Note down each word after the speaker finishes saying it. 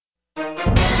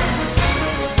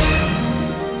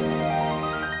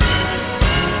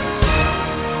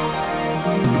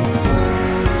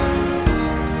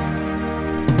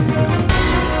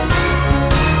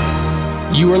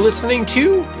You are listening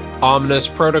to Omnis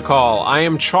Protocol. I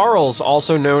am Charles,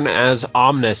 also known as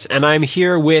Omnis, and I'm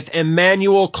here with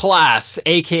Emmanuel Class,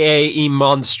 aka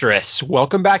Emonstrous.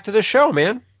 Welcome back to the show,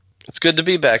 man. It's good to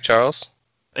be back, Charles.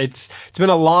 It's been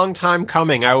a long time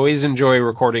coming. I always enjoy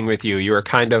recording with you. You are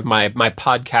kind of my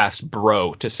podcast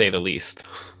bro, to say the least.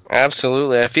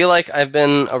 Absolutely. I feel like I've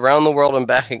been around the world and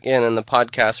back again in the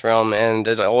podcast realm, and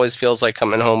it always feels like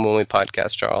coming home when we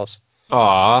podcast, Charles.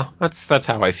 Aw, that's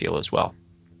how I feel as well.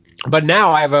 But now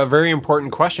I have a very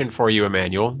important question for you,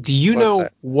 Emmanuel. Do you know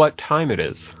what time it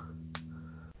is?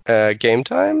 Game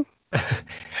time?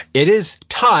 It is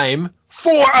time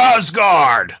for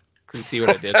Asgard! You see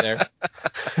what I did there?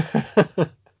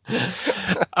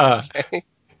 Okay.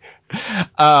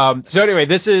 So anyway,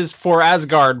 this is For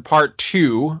Asgard Part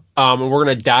 2, and we're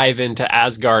going to dive into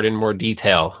Asgard in more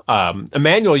detail.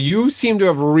 Emmanuel, you seem to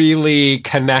have really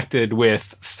connected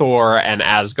with Thor and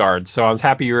Asgard, so I was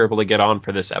happy you were able to get on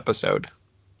for this episode.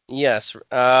 Yes.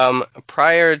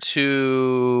 Prior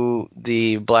to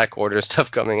the Black Order stuff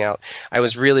coming out, I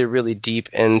was really, really deep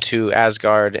into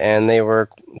Asgard, and they were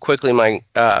quickly my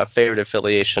favorite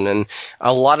affiliation. And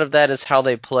a lot of that is how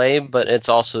they play, but it's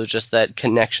also just that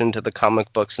connection to the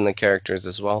comic books and the characters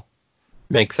as well.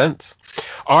 Makes sense.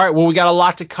 All right, well, we got a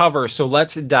lot to cover, so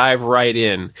let's dive right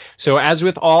in. So as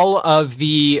with all of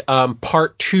the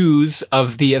part twos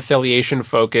of the affiliation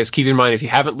focus, keep in mind, if you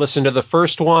haven't listened to the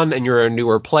first one and you're a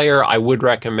newer player, I would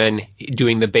recommend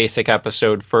doing the basic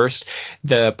episode first.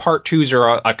 The part twos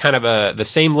are a kind of the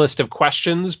same list of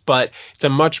questions, but it's a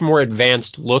much more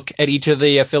advanced look at each of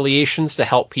the affiliations to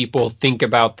help people think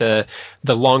about the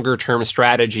longer term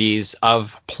strategies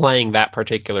of playing that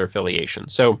particular affiliation.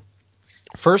 So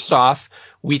first off,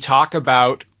 we talk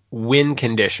about win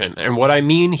condition. And what I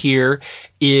mean here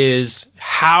is,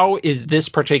 how is this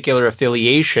particular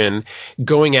affiliation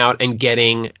going out and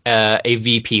getting a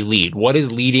VP lead? What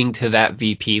is leading to that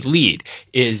VP lead?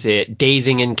 Is it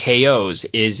dazing and KOs?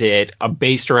 Is it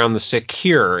based around the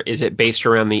secure? Is it based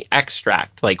around the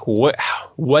extract? Like,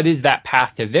 what is that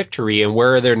path to victory, and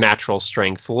where are their natural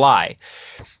strengths lie?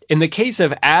 In the case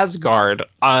of Asgard,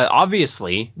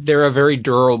 obviously, they're a very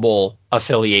durable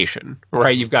affiliation,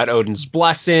 right? You've got Odin's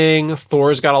Blessing,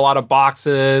 Thor's got a lot of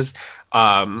boxes,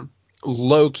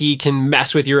 Loki can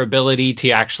mess with your ability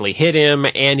to actually hit him,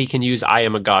 and he can use I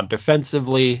Am a God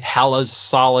defensively. Hela's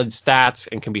solid stats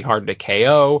and can be hard to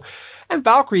KO. And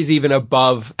Valkyrie's even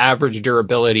above average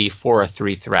durability for a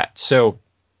 3 threat. So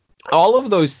all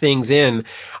of those things I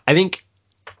think,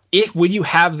 when you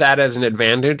have that as an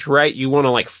advantage, right, you want to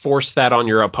like force that on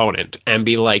your opponent and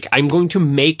be like, I'm going to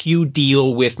make you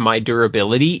deal with my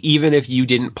durability, even if you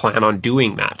didn't plan on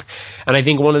doing that. And I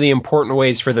think one of the important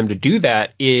ways for them to do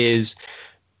that is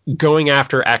going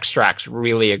after extracts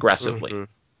really aggressively. Mm-hmm.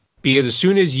 Because as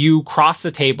soon as you cross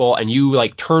the table and you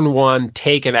like turn one,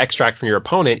 take an extract from your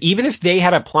opponent, even if they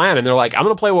had a plan and they're like, I'm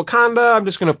going to play Wakanda, I'm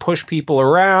just going to push people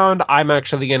around, I'm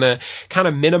actually going to kind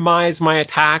of minimize my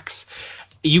attacks.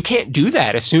 You can't do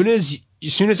that. As soon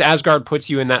as Asgard puts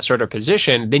you in that sort of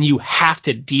position, then you have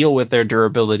to deal with their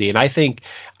durability. And I think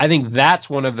that's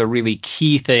one of the really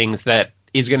key things that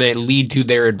is going to lead to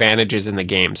their advantages in the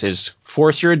games, is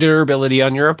force your durability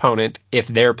on your opponent if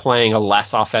they're playing a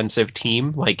less offensive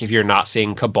team. Like if you're not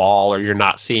seeing Cabal, or you're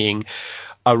not seeing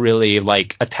a really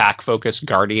like attack focused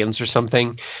Guardians or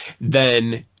something,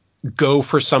 then go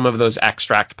for some of those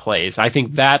extract plays. I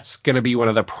think that's going to be one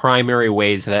of the primary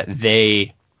ways that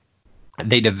they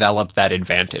develop that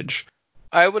advantage.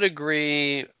 I would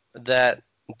agree that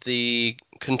the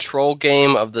control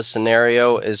game of the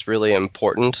scenario is really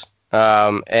important,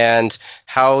 and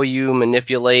how you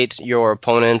manipulate your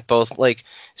opponent, both like,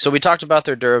 so we talked about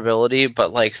their durability,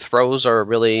 but like throws are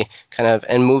really kind of,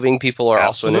 and moving people are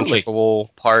Absolutely. Also an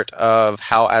integral part of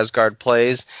how Asgard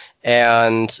plays.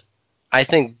 And I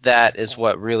think that is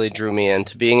what really drew me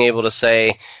into being able to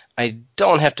say, I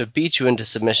don't have to beat you into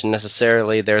submission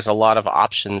necessarily. There's a lot of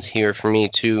options here for me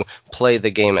to play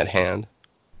the game at hand.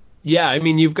 Yeah, I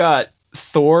mean, you've got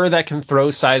Thor that can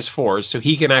throw size 4s, so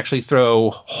he can actually throw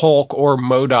Hulk or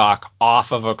MODOK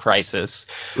off of a crisis.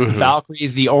 Mm-hmm. Valkyrie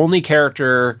is the only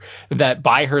character that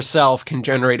by herself can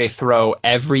generate a throw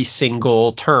every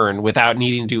single turn without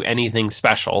needing to do anything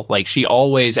special. Like, she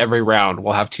always, every round,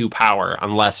 will have 2 power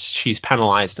unless she's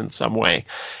penalized in some way.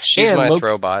 She's my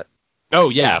throwbot. Oh,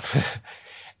 yeah.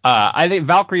 I think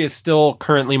Valkyrie is still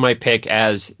currently my pick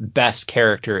as best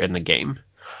character in the game.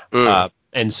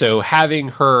 And so having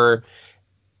her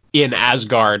in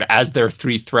Asgard as their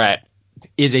 3 threat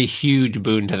is a huge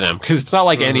boon to them, because it's not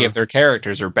like any of their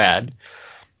characters are bad.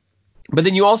 But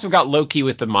then you also got Loki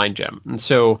with the Mind Gem. And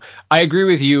so I agree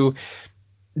with you.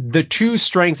 the two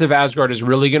strengths of Asgard is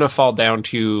really going to fall down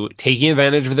to taking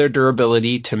advantage of their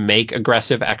durability to make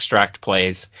aggressive extract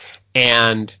plays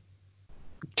and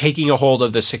taking a hold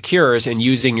of the secures and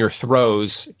using your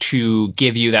throws to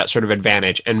give you that sort of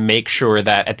advantage and make sure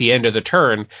that at the end of the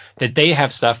turn that they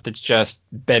have stuff that's just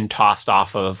been tossed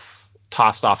off of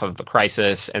the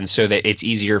crisis, and so that it's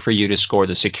easier for you to score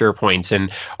the secure points.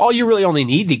 And all you really only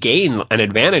need to gain an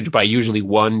advantage by usually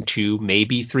 1, 2,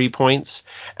 maybe 3 points.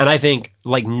 And I think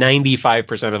like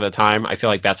 95% of the time, I feel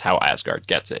like that's how Asgard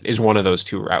gets it, is one of those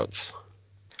two routes.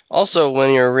 Also,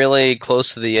 when you're really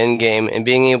close to the end game and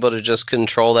being able to just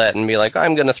control that and be like,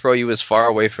 I'm going to throw you as far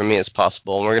away from me as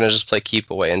possible, and we're going to just play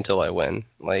keep away until I win.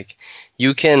 Like,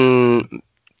 you can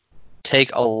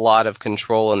take a lot of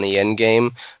control in the end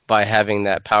game by having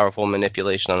that powerful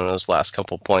manipulation on those last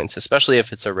couple points, especially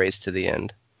if it's a race to the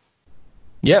end.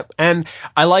 Yep, and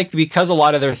I like, because a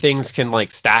lot of their things can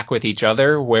like stack with each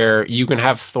other, where you can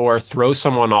have Thor throw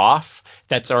someone off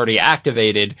that's already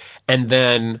activated, and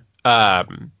then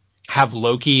have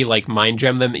Loki like mind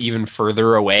gem them even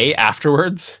further away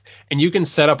afterwards. And you can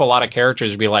set up a lot of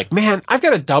characters to be like, man, I've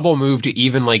got a double move to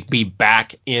even like be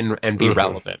back in and be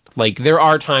relevant. Like, there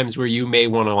are times where you may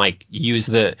want to like use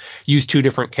two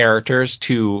different characters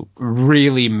to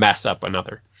really mess up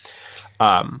another.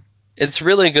 It's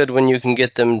really good when you can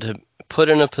get them to put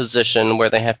in a position where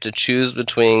they have to choose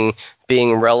between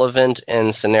being relevant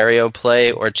in scenario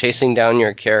play or chasing down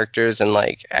your characters and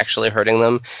like actually hurting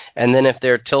them. And then if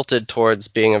they're tilted towards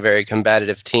being a very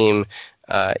combative team,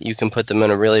 you can put them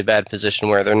in a really bad position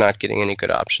where they're not getting any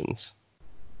good options.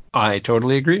 I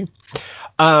totally agree.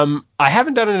 I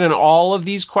haven't done it in all of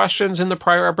these questions in the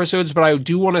prior episodes, but I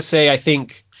do want to say I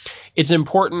think it's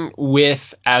important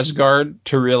with Asgard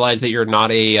to realize that you're not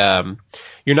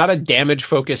a damage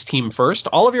focused team first.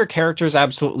 All of your characters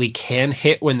absolutely can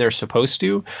hit when they're supposed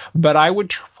to, but I would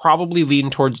probably lean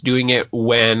towards doing it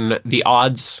when the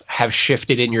odds have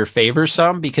shifted in your favor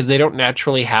some, because they don't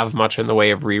naturally have much in the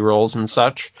way of rerolls and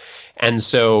such. And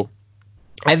so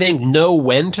I think know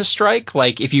when to strike.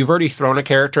 Like, if you've already thrown a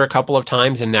character a couple of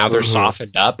times and now they're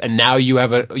softened up, and now you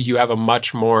have a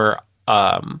much more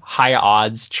high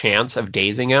odds chance of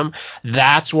dazing him,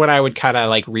 that's when I would kind of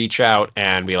like reach out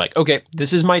and be like, okay,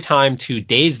 this is my time to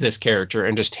daze this character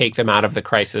and just take them out of the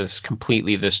crisis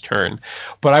completely this turn.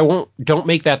 But don't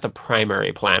make that the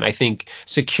primary plan. I think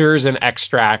secures and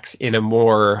extracts in a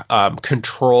more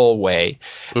control way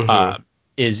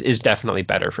is definitely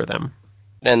better for them.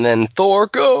 And then Thor,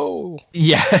 go!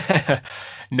 Yeah.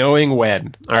 Knowing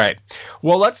when. All right.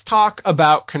 Well, let's talk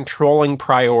about controlling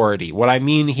priority. What I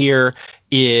mean here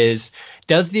is,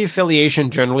 does the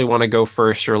affiliation generally want to go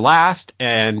first or last?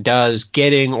 And does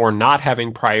getting or not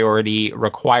having priority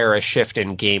require a shift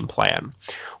in game plan?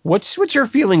 What's your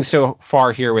feeling so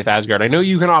far here with Asgard? I know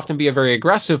you can often be a very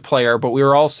aggressive player, but we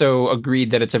were also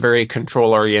agreed that it's a very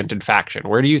control-oriented faction.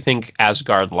 Where do you think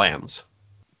Asgard lands?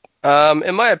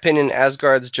 In my opinion,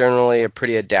 Asgard's generally a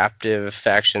pretty adaptive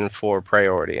faction for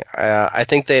priority. I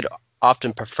think they'd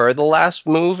often prefer the last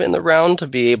move in the round to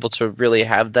be able to really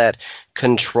have that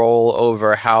control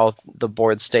over how the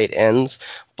board state ends.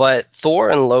 But Thor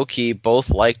and Loki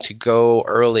both like to go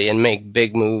early and make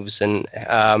big moves, and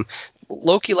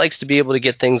Loki likes to be able to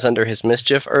get things under his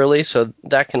mischief early, so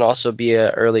that can also be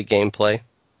an early gameplay.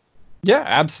 Yeah,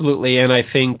 absolutely. And I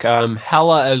think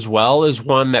Hela as well is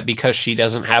one that, because she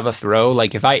doesn't have a throw,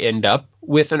 like if I end up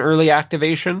with an early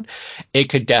activation, it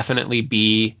could definitely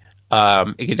be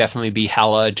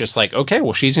Hela just like, okay,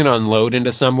 well, she's going to unload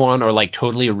into someone or like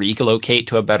totally relocate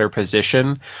to a better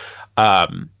position.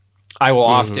 I will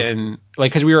often,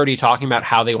 like, because we were already talking about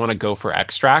how they want to go for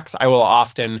extracts, I will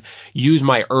often use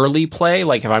my early play,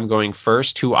 like if I'm going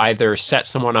first, to either set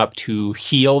someone up to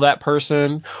heal that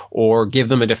person or give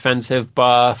them a defensive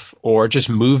buff or just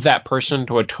move that person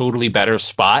to a totally better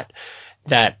spot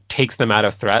that takes them out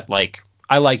of threat. Like,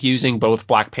 I like using both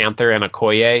Black Panther and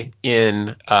Okoye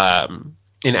in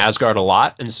Asgard a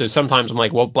lot. And so sometimes I'm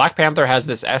like, well, Black Panther has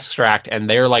this extract and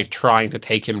they're like trying to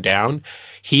take him down.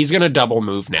 He's going to double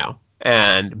move now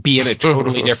and be in a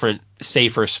totally different,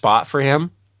 safer spot for him.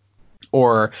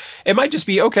 Or it might just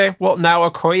be, okay, well, now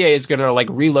Okoye is going to like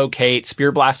relocate,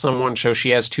 spear blast someone so she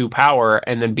has 2 power,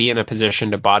 and then be in a position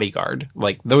to bodyguard.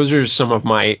 Like, those are some of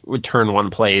my turn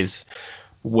 1 plays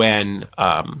when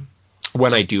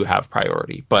I do have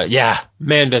priority. But yeah,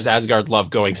 man, does Asgard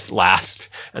love going last.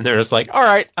 And they're just like, all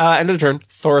right, end of the turn.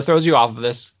 Thor throws you off of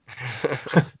this.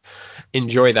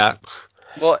 Enjoy that.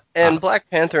 Well, and Black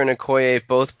Panther and Okoye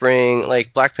both bring,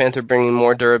 like, Black Panther bringing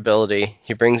more durability.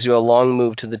 He brings you a long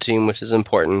move to the team, which is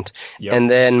important. Yep.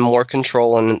 And then more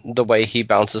control in the way he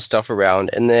bounces stuff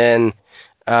around. And then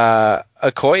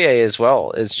Okoye as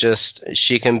well is just,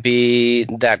 she can be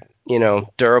that,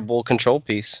 durable control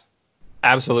piece.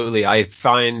 Absolutely. I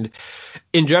find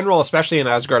in general, especially in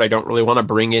Asgard, I don't really want to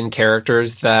bring in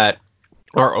characters that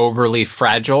are overly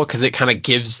fragile because it kind of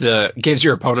gives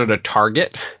your opponent a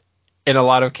target in a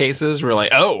lot of cases. We're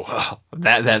like, oh,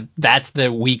 that's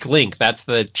the weak link, that's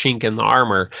the chink in the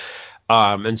armor.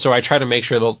 And so I try to make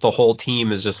sure that the whole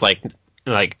team is just I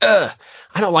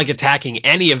don't like attacking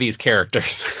any of these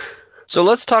characters. So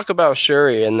let's talk about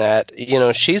Shuri in that,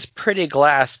 she's pretty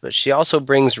glass, but she also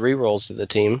brings rerolls to the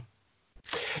team.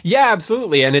 Yeah,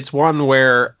 absolutely. And it's one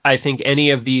where I think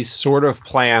any of these sort of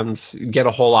plans get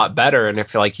a whole lot better. And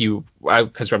if like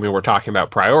because we're talking about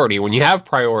priority. When you have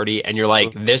priority and you're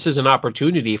like, this is an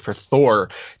opportunity for Thor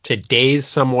to daze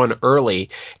someone early.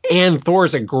 And Thor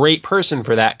is a great person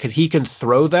for that because he can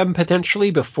throw them potentially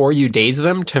before you daze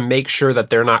them to make sure that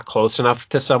they're not close enough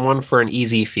to someone for an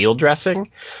easy field dressing.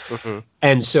 Mm-hmm.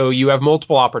 And so you have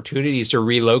multiple opportunities to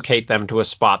relocate them to a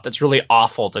spot that's really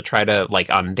awful to try to like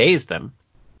undaze them.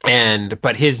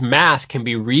 But his math can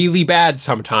be really bad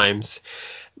sometimes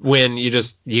when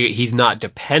he's not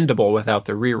dependable without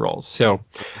the rerolls. So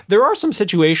there are some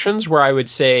situations where I would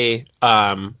say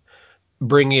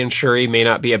bringing in Shuri may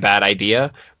not be a bad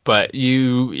idea, but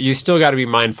you still got to be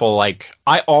mindful. Like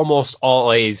I almost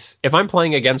always, if I'm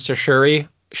playing against a Shuri,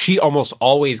 she almost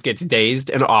always gets dazed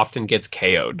and often gets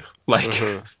KO'd.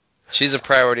 Mm-hmm. She's a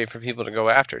priority for people to go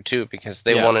after too because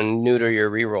they want to neuter your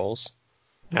rerolls.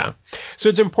 Yeah. So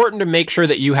it's important to make sure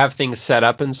that you have things set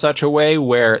up in such a way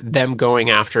where them going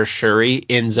after Shuri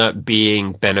ends up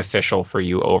being beneficial for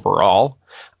you overall.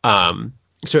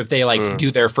 So if they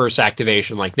do their first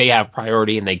activation, like they have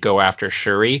priority and they go after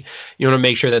Shuri, you want to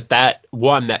make sure that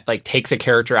one that like takes a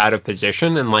character out of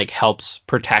position and like helps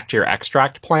protect your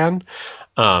extract plan,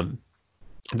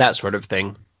 that sort of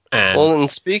thing. And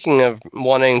speaking of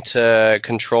wanting to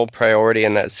control priority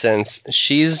in that sense,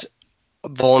 she's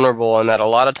vulnerable in that a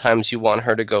lot of times you want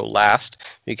her to go last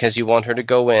because you want her to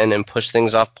go in and push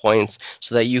things off points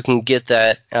so that you can get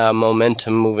that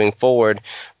momentum moving forward.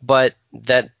 But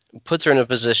that puts her in a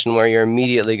position where you're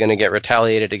immediately going to get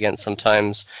retaliated against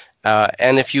sometimes.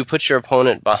 And if you put your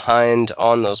opponent behind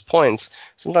on those points,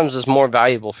 sometimes it's more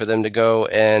valuable for them to go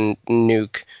and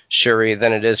nuke Shuri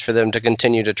than it is for them to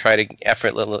continue to try to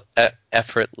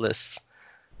effortless.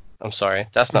 I'm sorry,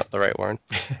 that's not the right word.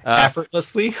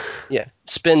 Effortlessly? Yeah,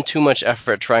 spend too much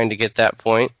effort trying to get that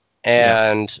point,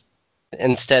 and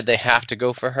instead they have to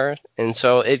go for her. And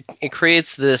so it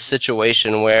creates this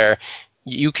situation where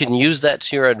you can use that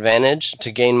to your advantage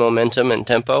to gain momentum and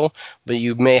tempo, but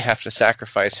you may have to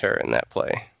sacrifice her in that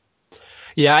play.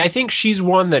 Yeah, I think she's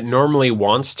one that normally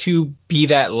wants to be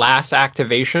that last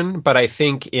activation, but I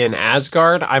think in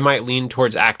Asgard, I might lean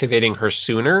towards activating her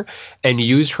sooner and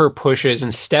use her pushes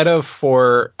instead of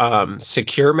for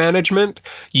secure management,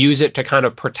 use it to kind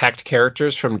of protect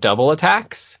characters from double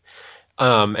attacks.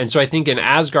 And so I think in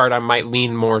Asgard, I might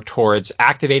lean more towards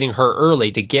activating her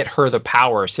early to get her the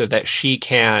power so that she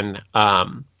can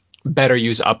better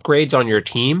use upgrades on your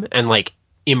team and like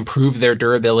improve their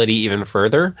durability even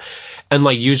further and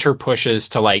like use her pushes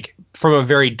to like from a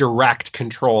very direct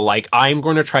control, like I'm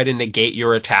going to try to negate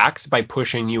your attacks by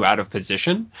pushing you out of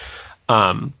position.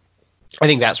 I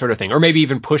think that sort of thing, or maybe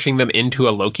even pushing them into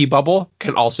a Loki bubble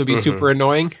can also be super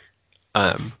annoying.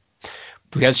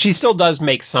 Because she still does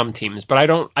make some teams, but I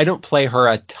don't play her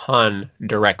a ton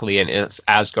directly in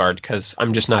Asgard because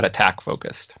I'm just not attack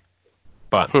focused.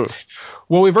 But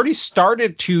well, we've already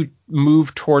started to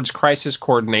move towards crisis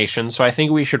coordination, so I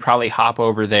think we should probably hop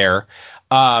over there.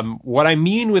 What I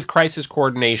mean with crisis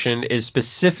coordination is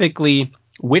specifically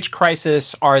which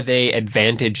crisis are they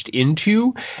advantaged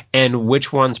into and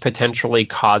which ones potentially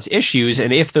cause issues,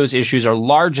 and if those issues are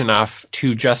large enough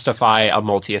to justify a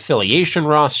multi-affiliation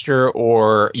roster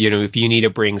or, if you need to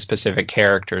bring specific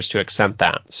characters to accent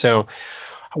that. So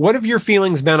what have your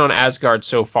feelings been on Asgard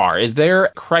so far? Is there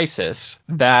a crisis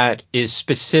that is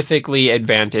specifically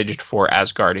advantaged for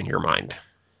Asgard in your mind?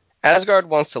 Asgard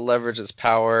wants to leverage its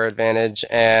power advantage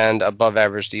and above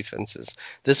average defenses.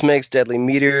 This makes Deadly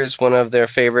Meteors one of their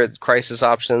favorite crisis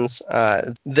options.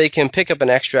 They can pick up an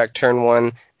extract turn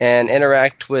 1 and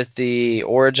interact with the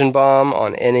Origin Bomb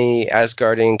on any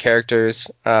Asgardian characters,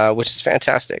 which is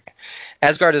fantastic.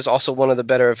 Asgard is also one of the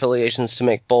better affiliations to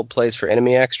make bold plays for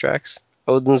enemy extracts.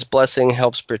 Odin's Blessing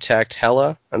helps protect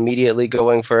Hela, immediately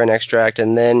going for an extract,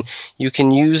 and then you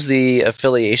can use the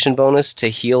affiliation bonus to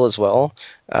heal as well.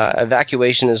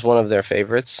 Evacuation is one of their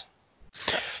favorites.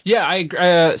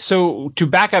 Yeah, so to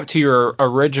back up to your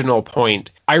original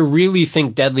point, I really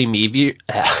think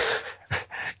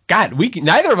God,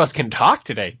 neither of us can talk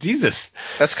today. Jesus.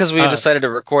 That's because we decided to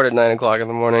record at 9 o'clock in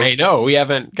the morning. I know we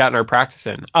haven't gotten our practice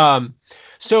in.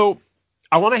 So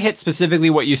I want to hit specifically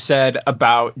what you said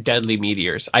about deadly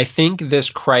meteors. I think this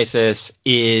crisis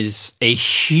is a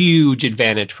huge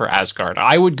advantage for Asgard.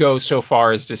 I would go so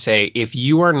far as to say if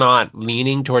you are not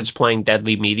leaning towards playing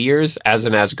deadly meteors as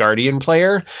an Asgardian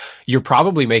player, you're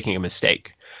probably making a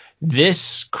mistake.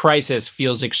 This crisis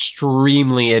feels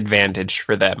extremely advantaged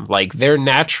for them. Like their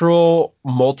natural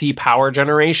multi-power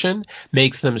generation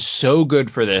makes them so good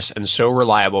for this and so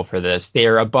reliable for this.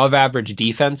 Their above average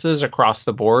defenses across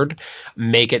the board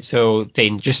make it so they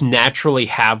just naturally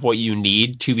have what you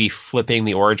need to be flipping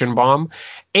the Origin Bomb.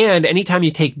 And anytime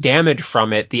you take damage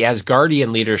from it, the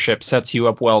Asgardian leadership sets you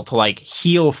up well to like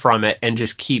heal from it and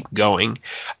just keep going.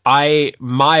 I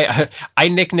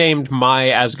nicknamed my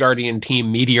Asgardian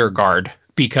team Meteor Guard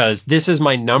because this is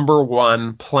my number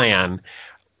one plan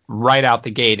right out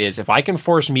the gate is if I can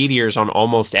force meteors on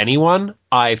almost anyone,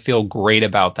 I feel great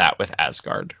about that with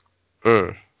Asgard.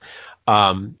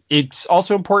 It's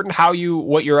also important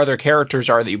what your other characters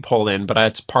are that you pull in, but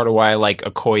that's part of why I like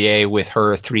Okoye with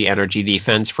her 3 energy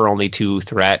defense for only 2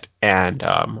 threat, and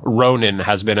Ronin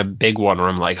has been a big one where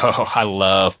I'm like, oh, I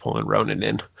love pulling Ronin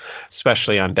in,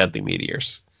 especially on deadly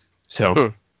meteors.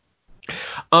 So,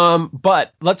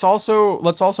 but let's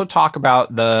also talk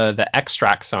about the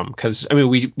extract sum, because I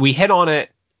mean we hit on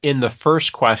it in the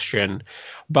first question,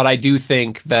 but I do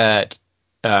think that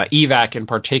evac in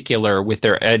particular with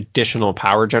their additional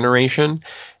power generation,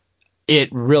 it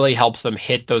really helps them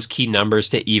hit those key numbers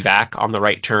to evac on the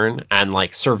right turn and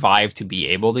like survive to be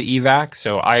able to evac.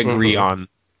 So I agree on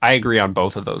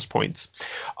both of those points.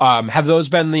 Have those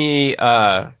been the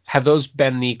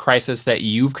crisis that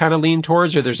you've kind of leaned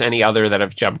towards, or there's any other that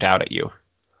have jumped out at you?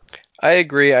 I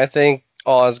agree. I think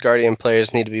all Asgardian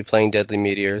players need to be playing Deadly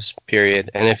Meteors,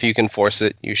 period. And if you can force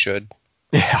it, you should.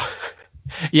 Yeah.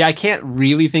 Yeah, I can't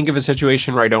really think of a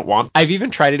situation where I don't want. I've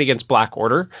even tried it against Black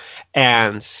Order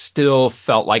and still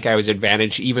felt like I was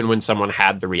advantaged even when someone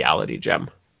had the reality gem.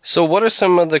 So what are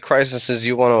some of the crises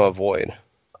you want to avoid?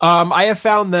 I have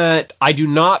found that I do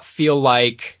not feel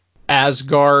like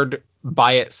Asgard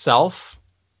by itself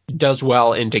does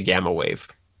well into Gamma Wave.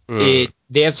 They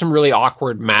have some really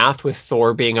awkward math with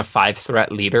Thor being a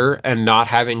 5-threat leader and not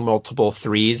having multiple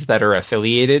 3s that are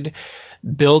affiliated.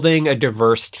 Building a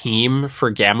diverse team for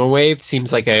Gamma Wave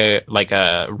seems like a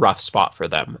rough spot for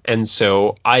them. And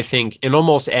so I think in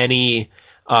almost any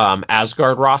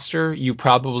Asgard roster, you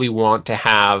probably want to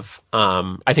have,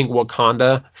 I think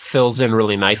Wakanda fills in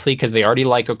really nicely because they already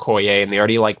like Okoye and they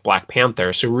already like Black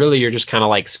Panther. So really you're just kind of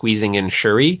like squeezing in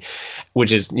Shuri,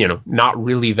 which is, not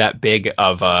really that big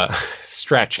of a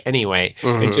stretch anyway.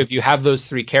 And so if you have those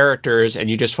 3 characters and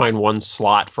you just find one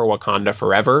slot for Wakanda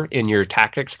Forever in your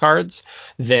tactics cards,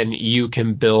 then you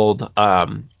can build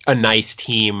a nice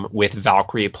team with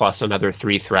Valkyrie plus another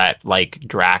 3-threat like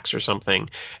Drax or something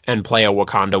and play a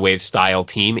Wakanda Wave style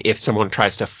team if someone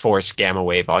tries to force Gamma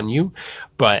Wave on you.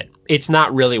 But it's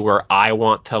not really where I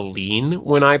want to lean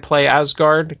when I play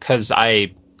Asgard because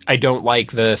I don't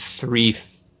like the 3.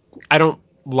 I don't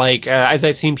like as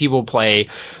I've seen people play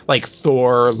like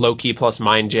Thor, Loki plus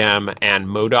Mind Gem, and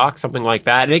MODOK, something like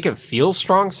that. And it can feel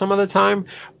strong some of the time,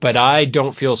 but I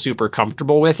don't feel super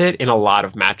comfortable with it in a lot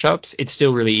of matchups. It's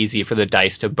still really easy for the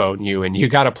dice to bone you, and you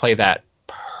got to play that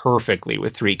perfectly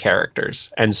with 3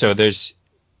 characters. And so there's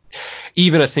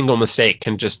even a single mistake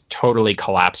can just totally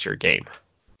collapse your game.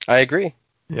 I agree.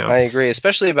 Yeah. I agree,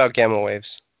 especially about Gamma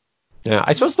Waves. Yeah,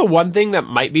 I suppose the one thing that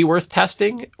might be worth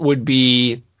testing would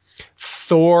be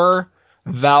Thor,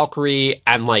 Valkyrie,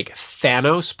 and like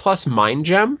Thanos plus Mind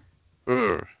Gem.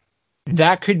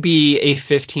 That could be a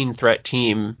 15-threat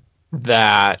team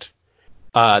that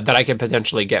I could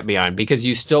potentially get behind because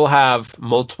you still have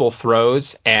multiple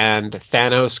throws and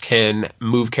Thanos can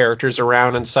move characters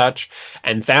around and such.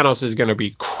 And Thanos is going to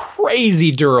be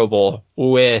crazy durable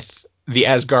with the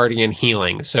Asgardian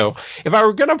healing. So if I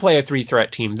were going to play a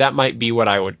 3-threat team, that might be what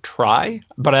I would try.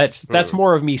 But that's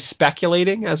more of me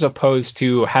speculating as opposed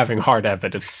to having hard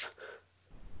evidence.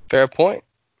 Fair point.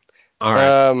 All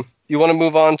right. You want to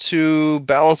move on to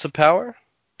Balance of Power?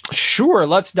 Sure,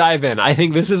 let's dive in. I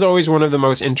think this is always one of the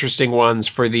most interesting ones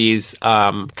for these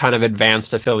kind of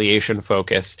advanced affiliation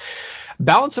focus.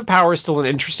 Balance of power is still an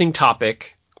interesting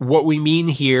topic. What we mean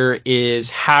here is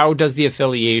how does the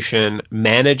affiliation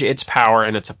manage its power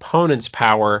and its opponent's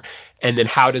power, and then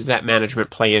how does that management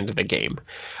play into the game?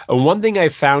 One thing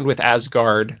I've found with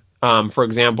Asgard, for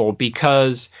example,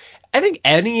 because I think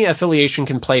any affiliation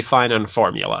can play fine on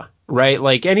formula, right?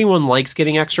 Like anyone likes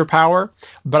getting extra power,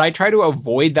 but I try to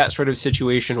avoid that sort of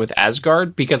situation with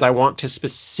Asgard because I want to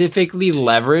specifically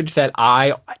leverage that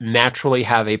I naturally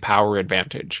have a power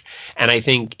advantage. And I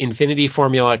think Infinity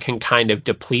Formula can kind of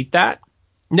deplete that.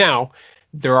 Now,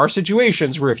 there are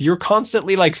situations where if you're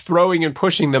constantly like throwing and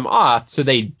pushing them off so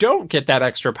they don't get that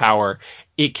extra power,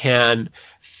 it can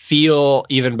feel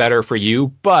even better for you,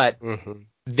 but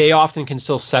they often can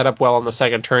still set up well on the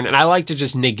second turn. And I like to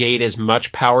just negate as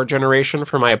much power generation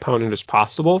for my opponent as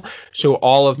possible. So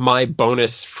all of my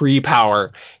bonus free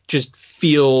power just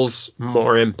feels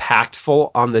more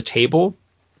impactful on the table.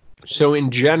 So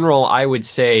in general, I would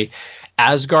say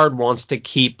Asgard wants to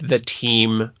keep the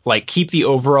team, like keep the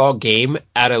overall game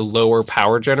at a lower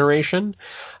power generation,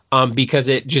 because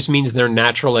it just means their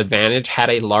natural advantage had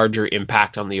a larger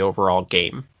impact on the overall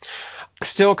game.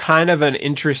 Still kind of an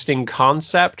interesting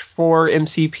concept for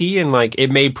MCP, and like it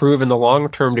may prove in the long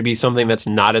term to be something that's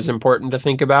not as important to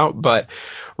think about, but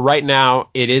right now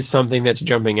it is something that's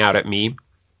jumping out at me.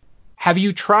 Have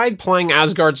you tried playing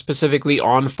Asgard specifically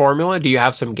on Formula? Do you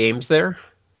have some games there?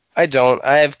 I don't.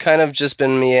 I've kind of just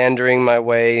been meandering my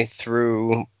way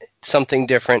through something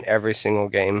different every single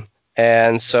game.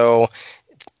 And so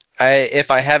if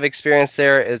I have experience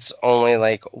there, it's only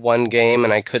like one game,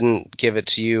 and I couldn't give it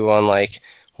to you on like,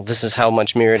 well, this is how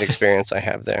much Myriad experience I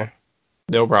have there.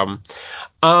 No problem.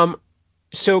 Um,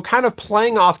 So kind of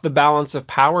playing off the balance of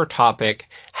power topic,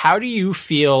 how do you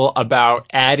feel about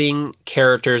adding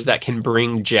characters that can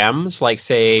bring gems, like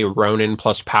say Ronan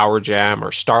plus power gem,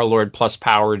 or Star-Lord plus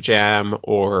power gem,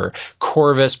 or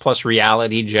Corvus plus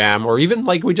reality gem, or even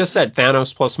like we just said,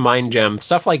 Thanos plus mind gem,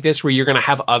 stuff like this where you're going to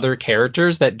have other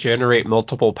characters that generate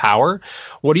multiple power.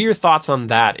 What are your thoughts on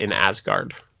that in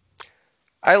Asgard?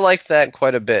 I like that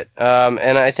quite a bit.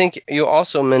 And I think you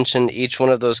also mentioned each one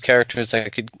of those characters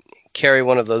that could carry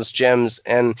one of those gems,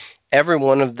 and every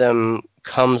one of them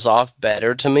comes off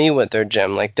better to me with their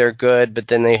gem. Like they're good, but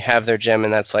then they have their gem,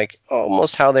 and that's like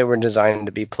almost how they were designed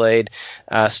to be played.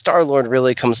 Star-Lord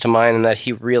really comes to mind in that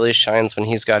he really shines when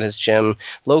he's got his gem.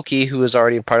 Loki, who is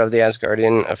already part of the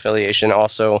Asgardian affiliation,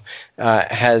 also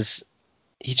has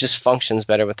he just functions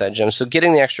better with that gem. So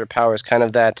getting the extra power is kind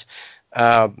of that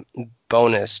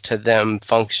bonus to them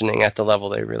functioning at the level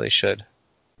they really should.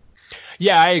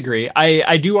 Yeah, I agree.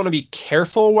 I do want to be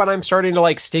careful when I'm starting to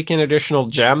like stick in additional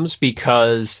gems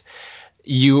because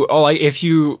if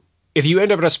you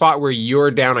end up in a spot where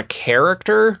you're down a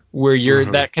character where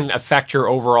that can affect your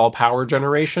overall power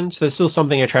generation. So that's still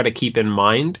something I try to keep in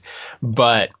mind.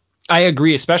 But I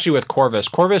agree, especially with Corvus.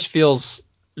 Corvus feels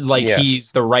like he's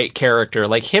Yes. the right character.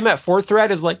 Like him at 4th threat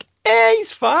is like,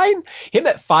 he's fine. Him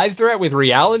at 5 threat with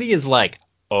reality is like,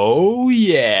 oh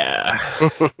yeah.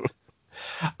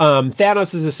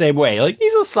 Thanos is the same way. Like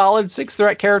he's a solid 6th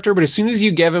threat character, but as soon as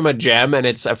you give him a gem and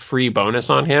it's a free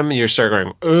bonus on him, you're start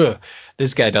going, ugh,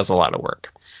 this guy does a lot of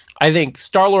work. I think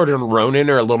Star-Lord and Ronan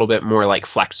are a little bit more like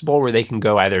flexible where they can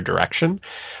go either direction.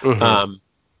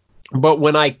 But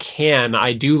when I can,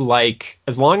 I do like,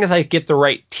 as long as I get the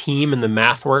right team and the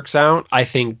math works out, I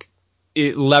think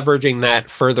leveraging that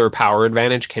further power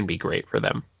advantage can be great for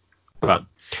them. But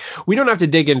we don't have to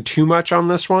dig in too much on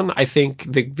this one. I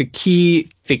think the key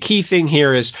thing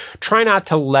here is try not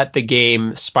to let the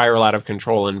game spiral out of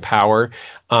control in power.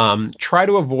 Try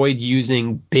to avoid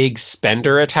using big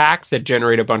spender attacks that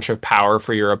generate a bunch of power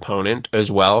for your opponent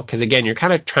as well. Because again, you're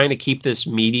kind of trying to keep this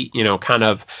kind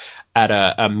of at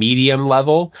a medium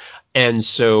level. And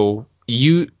so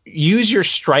you use your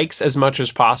strikes as much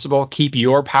as possible. Keep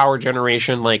your power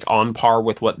generation like on par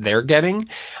with what they're getting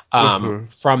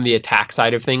from the attack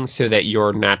side of things, so that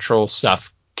your natural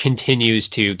stuff continues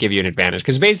to give you an advantage.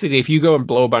 Because basically, if you go and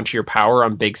blow a bunch of your power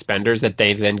on big spenders that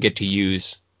they then get to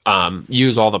use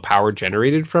all the power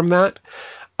generated from that,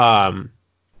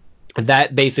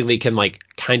 that basically can like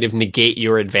kind of negate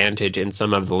your advantage in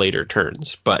some of the later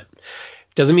turns. But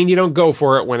doesn't mean you don't go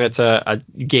for it when it's a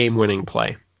game-winning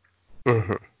play.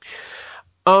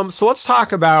 So let's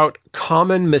talk about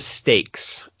common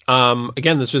mistakes.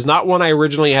 Again, this was not one I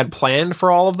originally had planned for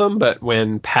all of them, but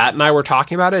when Pat and I were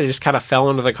talking about it, it just kind of fell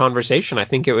into the conversation. I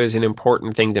think it was an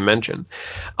important thing to mention.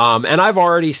 And I've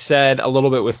already said a little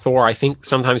bit with Thor, I think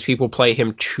sometimes people play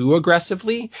him too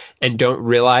aggressively and don't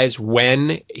realize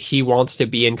when he wants to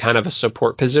be in kind of a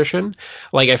support position.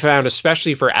 Like I found,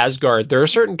 especially for Asgard, there are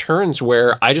certain turns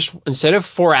where I just, instead of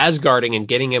for Asgarding and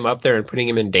getting him up there and putting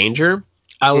him in danger,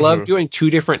 I love doing 2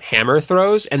 different hammer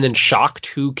throws and then shock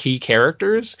 2 key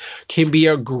characters can be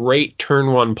a great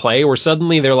turn 1 play where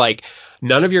suddenly they're like,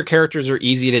 none of your characters are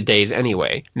easy to daze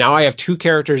anyway. Now I have 2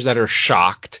 characters that are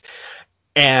shocked.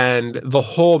 and the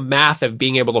whole math of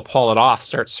being able to pull it off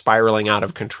starts spiraling out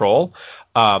of control.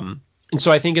 And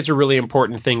so I think it's a really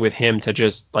important thing with him to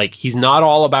just like, he's not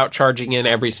all about charging in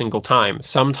every single time.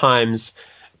 Sometimes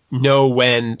know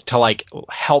when to like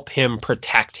help him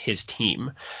protect his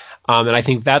team. And I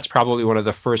think that's probably one of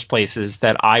the first places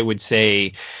that I would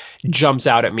say jumps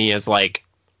out at me as like,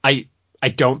 I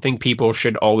don't think people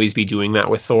should always be doing that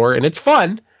with Thor. And it's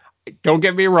fun. Don't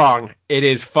get me wrong. It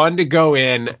is fun to go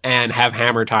in and have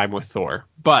hammer time with Thor.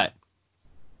 But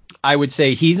I would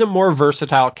say he's a more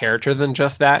versatile character than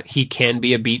just that. He can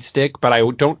be a beat stick, but I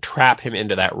don't trap him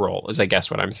into that role, is I guess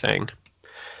what I'm saying.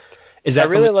 Is that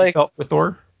really something you felt with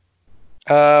Thor?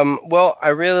 Well, I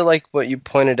really like what you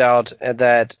pointed out,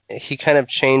 that he kind of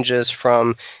changes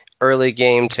from early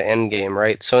game to end game,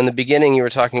 right? So in the beginning, you were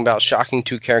talking about shocking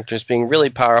two characters being really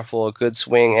powerful, a good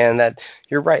swing, and that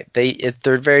you're right.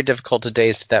 They're very difficult to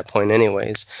daze at that point,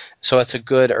 anyways. So it's a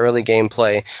good early game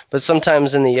play. But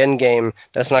sometimes in the end game,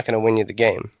 that's not going to win you the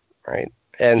game, right?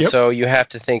 And so you have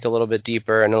to think a little bit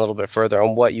deeper and a little bit further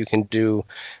on what you can do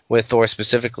with Thor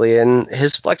specifically, and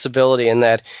his flexibility in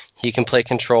that he can play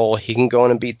control, he can go in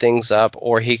and beat things up,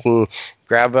 or he can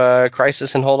grab a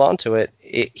crisis and hold on to it.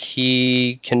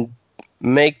 He can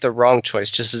make the wrong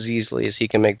choice just as easily as he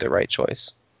can make the right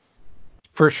choice.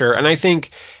 For sure. And I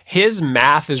think his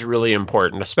math is really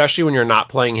important, especially when you're not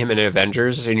playing him in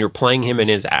Avengers and you're playing him in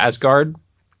his Asgard.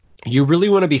 You really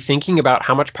want to be thinking about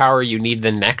how much power you need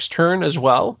the next turn as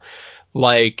well.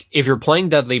 Like, if you're playing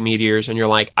Deadly Meteors and you're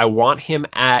like, I want him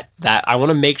at that, I want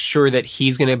to make sure that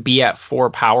he's going to be at 4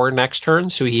 power next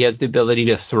turn, so he has the ability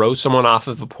to throw someone off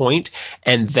of a point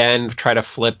and then try to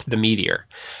flip the meteor.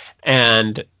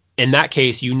 And in that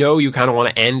case, you kind of want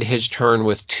to end his turn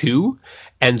with 2.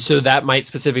 And so that might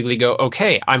specifically go,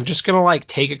 okay, I'm just going to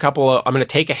like I'm going to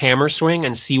take a hammer swing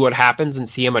and see what happens and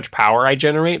see how much power I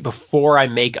generate before I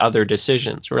make other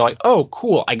decisions. We're like, oh,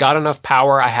 cool. I got enough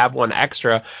power. I have 1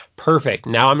 extra. Perfect.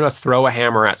 Now I'm going to throw a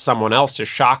hammer at someone else to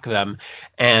shock them.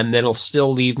 And then it'll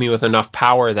still leave me with enough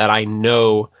power that I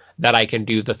know that I can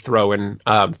do the throw and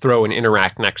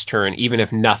interact next turn, even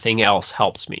if nothing else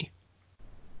helps me.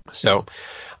 So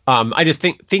I just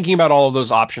thinking about all of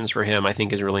those options for him, I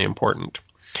think is really important.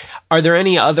 Are there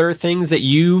any other things that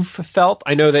you've felt?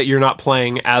 I know that you're not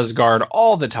playing Asgard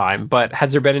all the time, but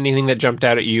has there been anything that jumped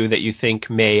out at you that you think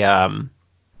may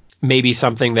be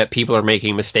something that people are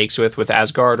making mistakes with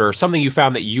Asgard, or something you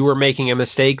found that you were making a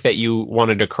mistake that you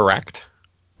wanted to correct?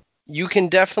 You can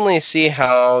definitely see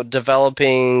how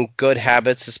developing good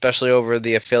habits, especially over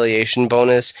the affiliation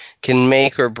bonus, can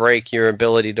make or break your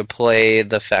ability to play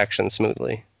the faction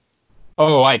smoothly.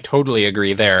 Oh, I totally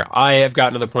agree there. I have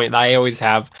gotten to the point that I always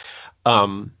have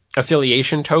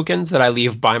affiliation tokens that I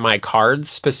leave by my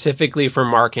cards specifically for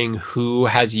marking who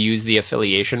has used the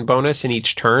affiliation bonus in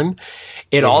each turn.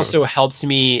 It also helps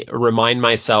me remind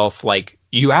myself, like,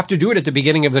 you have to do it at the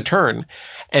beginning of the turn.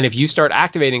 And if you start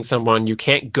activating someone, you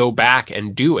can't go back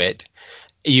and do it.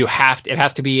 It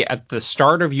has to be at the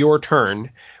start of your turn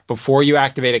before you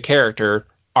activate a character.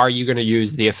 Are you going to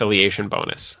use the affiliation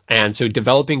bonus? And so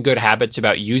developing good habits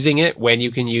about using it, when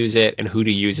you can use it, and who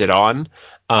to use it on,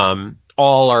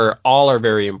 all are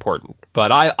very important.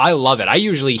 But I love it. I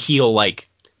usually heal like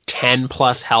 10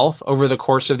 plus health over the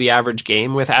course of the average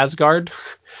game with Asgard.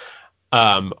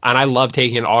 And I love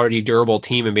taking an already durable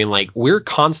team and being like, we're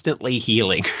constantly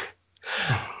healing.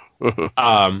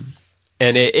 And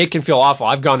it can feel awful.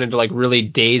 I've gone into like really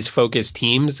dazed focused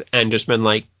teams and just been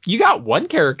like, you got 1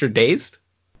 character dazed.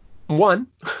 1.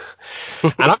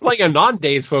 And I'm playing a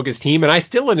non-daze focused team, and I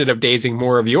still ended up dazing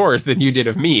more of yours than you did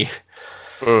of me.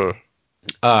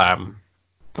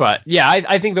 But yeah,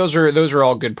 I think those are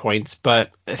all good points.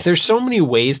 But there's so many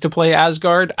ways to play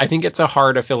Asgard. I think it's a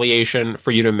hard affiliation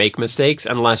for you to make mistakes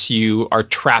unless you are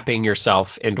trapping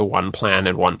yourself into one plan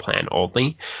and one plan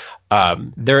only.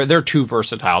 They're too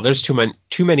versatile. There's too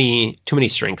many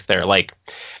strengths there. Like,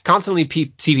 constantly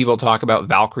see people talk about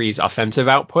Valkyrie's offensive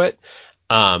output.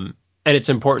 And it's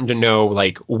important to know,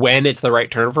 like, when it's the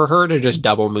right turn for her to just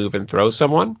double move and throw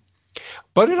someone.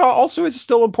 But it also is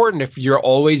still important if you're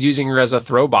always using her as a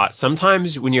throw bot.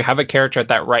 Sometimes when you have a character at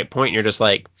that right point, you're just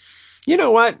like, you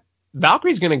know what?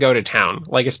 Valkyrie's going to go to town.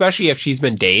 Like, especially if she's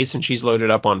been dazed and she's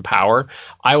loaded up on power,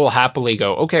 I will happily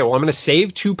go, okay, well, I'm going to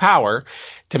save 2 power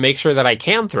to make sure that I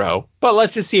can throw, but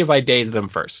let's just see if I daze them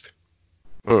first.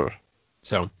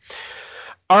 So,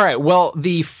 all right. Well,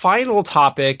 the final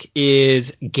topic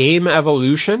is game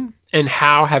evolution and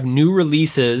how have new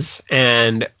releases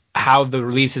and how the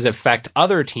releases affect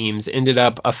other teams ended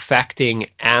up affecting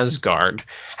Asgard.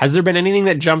 Has there been anything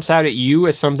that jumps out at you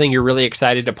as something you're really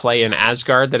excited to play in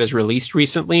Asgard that is released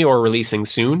recently or releasing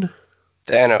soon?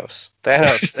 Thanos.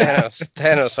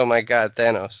 Oh my God,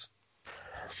 Thanos.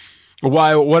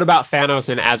 Why? What about Thanos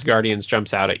and Asgardians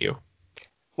jumps out at you?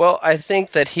 Well, I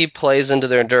think that he plays into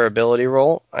their durability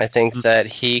role. I think that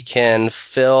he can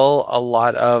fill a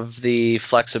lot of the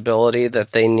flexibility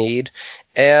that they need.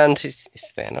 And he's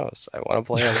Thanos. I want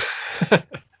to play him.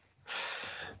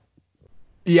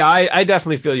 Yeah, I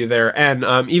definitely feel you there. And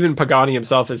even Pagani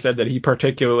himself has said that he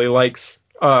particularly likes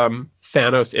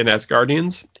Thanos in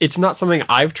Asgardians. It's not something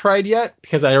I've tried yet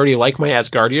because I already like my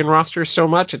Asgardian roster so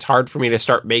much. It's hard for me to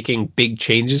start making big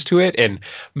changes to it. And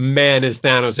man, is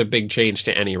Thanos a big change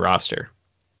to any roster.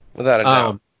 Without a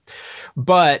doubt.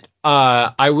 But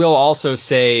I will also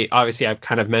say, obviously, I've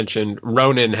kind of mentioned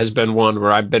Ronan has been one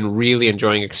where I've been really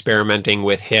enjoying experimenting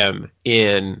with him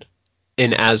in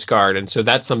Asgard, and so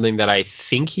that's something that I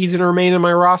think he's going to remain in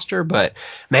my roster. But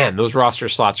man, those roster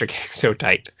slots are getting so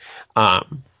tight.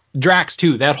 Drax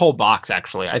too. That whole box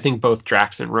actually. I think both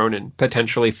Drax and Ronan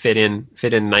potentially fit in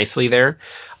nicely there.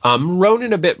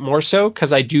 Ronan a bit more so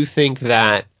because I do think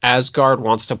that Asgard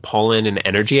wants to pull in an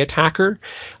energy attacker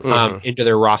into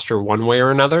their roster one way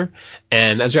or another.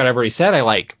 And as I've already said, I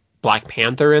like Black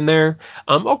Panther in there.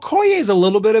 Okoye is a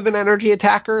little bit of an energy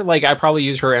attacker. Like I probably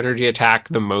use her energy attack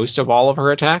the most of all of her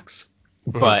attacks,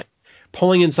 but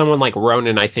pulling in someone like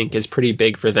Ronan, I think, is pretty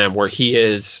big for them. Where he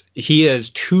has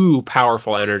two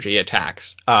powerful energy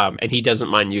attacks, and he doesn't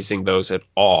mind using those at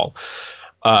all.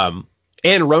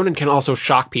 And Ronan can also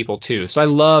shock people too. So I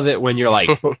love it when you're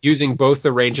like using both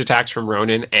the range attacks from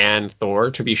Ronan and Thor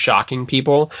to be shocking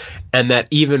people, and that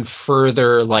even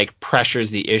further like pressures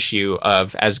the issue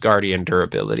of Asgardian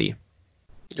durability.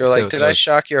 You're like, did I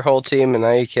shock your whole team and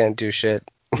now you can't do shit?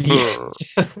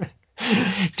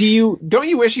 Don't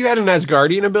you wish you had an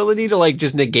Asgardian ability to like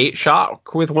just negate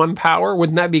shock with one power?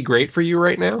 Wouldn't that be great for you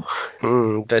right now?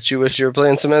 Bet you wish you were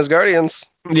playing some Asgardians.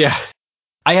 Yeah.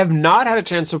 I have not had a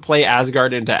chance to play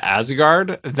Asgard into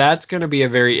Asgard. That's going to be a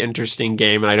very interesting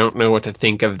game, and I don't know what to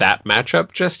think of that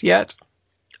matchup just yet.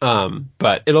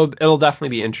 But it'll definitely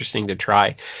be interesting to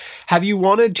try. Have you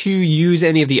wanted to use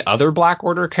any of the other Black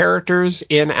Order characters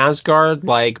in Asgard,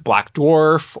 like Black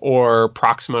Dwarf or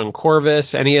Proxima and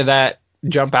Corvus? Any of that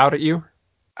jump out at you?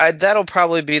 That'll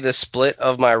probably be the split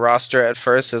of my roster at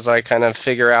first as I kind of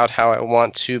figure out how I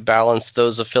want to balance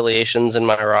those affiliations in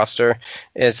my roster.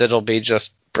 It'll be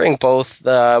just bring both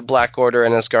the Black Order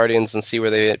and Asgardians and see where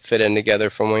they fit in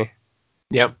together for me.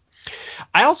 Yep.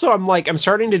 I'm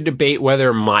starting to debate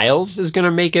whether Miles is going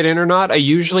to make it in or not. I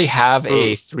usually have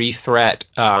a 3-threat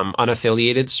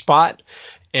unaffiliated spot,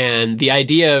 and the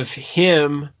idea of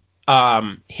him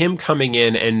coming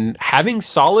in and having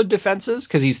solid defenses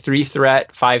because he's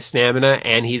 3-threat, 5 stamina,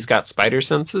 and he's got spider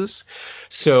senses.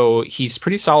 So he's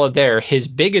pretty solid there. His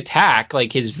big attack,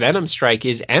 like his Venom Strike,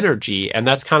 is energy, and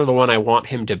that's kind of the one I want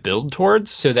him to build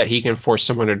towards so that he can force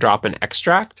someone to drop an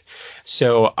extract.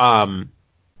 So,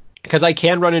 because I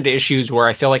can run into issues where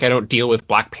I feel like I don't deal with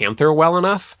Black Panther well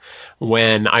enough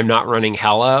when I'm not running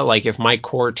Hela. Like if my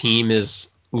core team is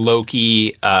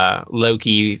Loki,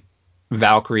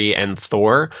 Valkyrie, and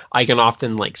Thor, I can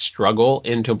often like struggle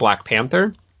into Black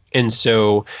Panther. And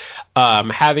so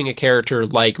having a character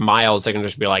like Miles that can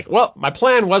just be like, well, my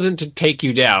plan wasn't to take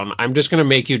you down. I'm just going to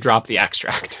make you drop the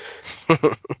extract.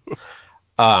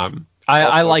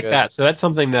 I like that. So that's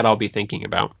something that I'll be thinking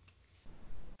about.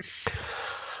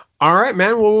 All right,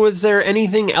 man. Well, was there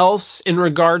anything else in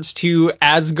regards to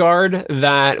Asgard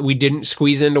that we didn't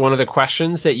squeeze into one of the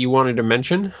questions that you wanted to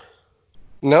mention?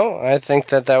 No, I think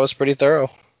that was pretty thorough.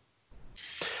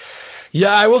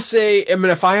 Yeah, I will say, I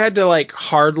mean, if I had to like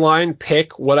hardline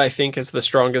pick what I think is the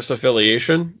strongest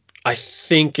affiliation, I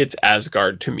think it's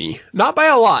Asgard to me. Not by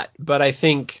a lot, but I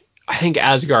think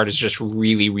Asgard is just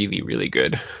really, really, really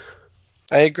good.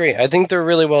 I agree. I think they're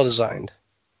really well designed.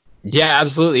 Yeah,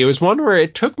 absolutely. It was one where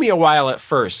it took me a while at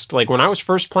first. Like when I was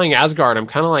first playing Asgard, I'm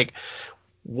kind of like,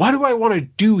 what do I want to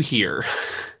do here?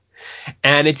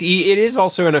 And it is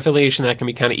also an affiliation that can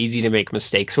be kind of easy to make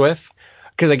mistakes with.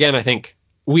 Because again, I think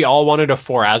we all wanted a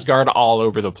 4 Asgard all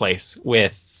over the place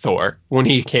with Thor when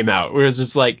he came out. It was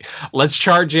just like, let's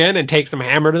charge in and take some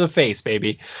hammer to the face,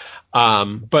 baby.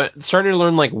 But starting to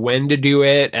learn like when to do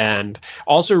it, and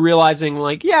also realizing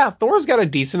like, yeah, Thor's got a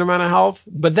decent amount of health,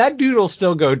 but that dude will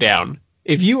still go down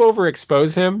if you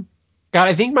overexpose him. God,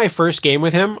 I think my first game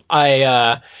with him,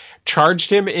 I charged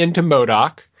him into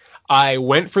MODOK. I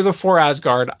went for the 4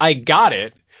 Asgard. I got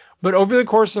it, but over the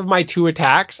course of my 2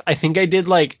 attacks, I think I did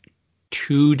like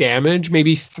 2 damage,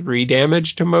 maybe 3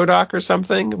 damage to MODOK or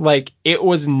something. Like, it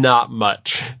was not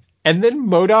much. And then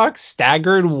MODOK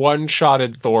staggered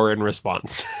one-shotted Thor in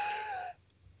response.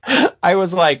 I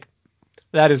was like,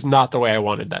 that is not the way I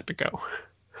wanted that to go.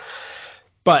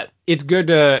 But it's good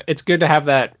to have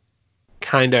that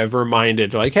kind of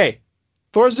reminded, like, hey,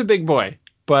 Thor's a big boy,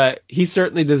 but he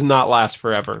certainly does not last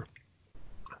forever.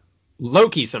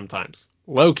 Loki sometimes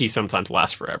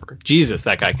lasts forever. Jesus,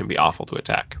 that guy can be awful to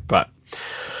attack. But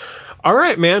all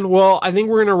right, man. Well, I think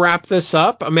we're going to wrap this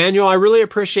up. Emmanuel, I really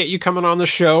appreciate you coming on the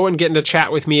show and getting to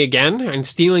chat with me again and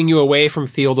stealing you away from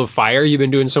Field of Fire. You've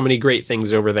been doing so many great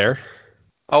things over there.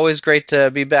 Always great to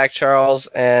be back, Charles,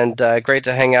 and great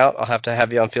to hang out. I'll have to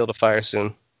have you on Field of Fire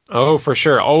soon. Oh, for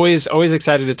sure. Always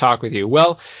excited to talk with you.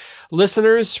 Well,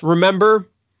 listeners, remember,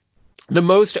 the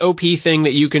most OP thing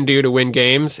that you can do to win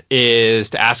games is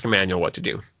to ask Emmanuel what to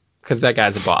do, because that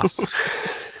guy's a boss.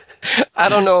 I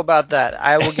don't know about that.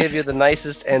 I will give you the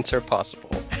nicest answer possible.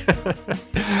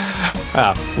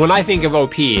 When I think of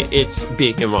OP, it's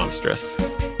big and monstrous.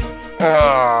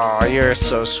 Oh, you're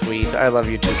so sweet. I love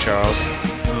you too, Charles.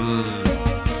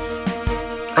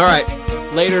 All right.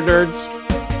 Later, nerds.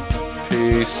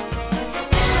 Peace.